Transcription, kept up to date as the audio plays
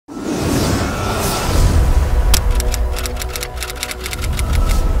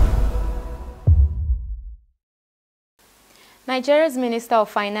Nigeria's Minister of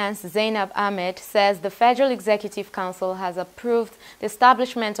Finance, Zainab Ahmed, says the Federal Executive Council has approved the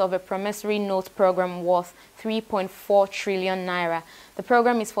establishment of a promissory note program worth 3.4 trillion naira. The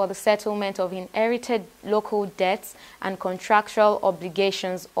program is for the settlement of inherited local debts and contractual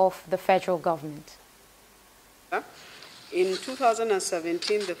obligations of the federal government. In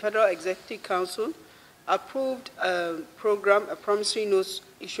 2017, the Federal Executive Council approved a program, a promissory notes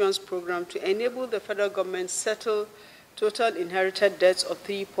issuance program, to enable the federal government settle total inherited debts of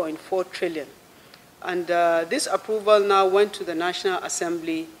 3.4 trillion. And this approval now went to the National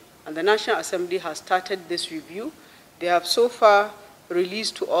Assembly, and the National Assembly has started this review. They have so far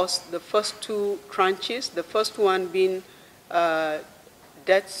released to us the first two tranches, the first one being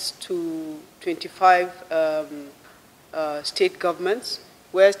debts to 25 state governments,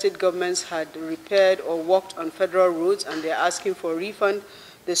 where state governments had repaired or worked on federal roads and they're asking for a refund.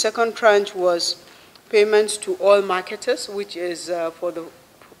 The second tranche was payments to all marketers, which is for the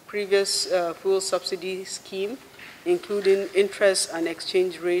previous fuel subsidy scheme, including interest and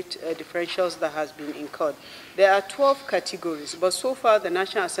exchange rate differentials that has been incurred. There are 12 categories, but so far the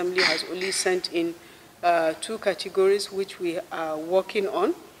National Assembly has only sent in 2 categories, which we are working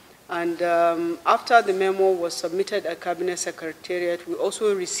on. And after the memo was submitted at Cabinet Secretariat, we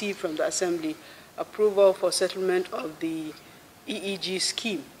also received from the Assembly approval for settlement of the EEG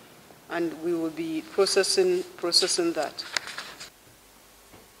scheme, and we will be processing that.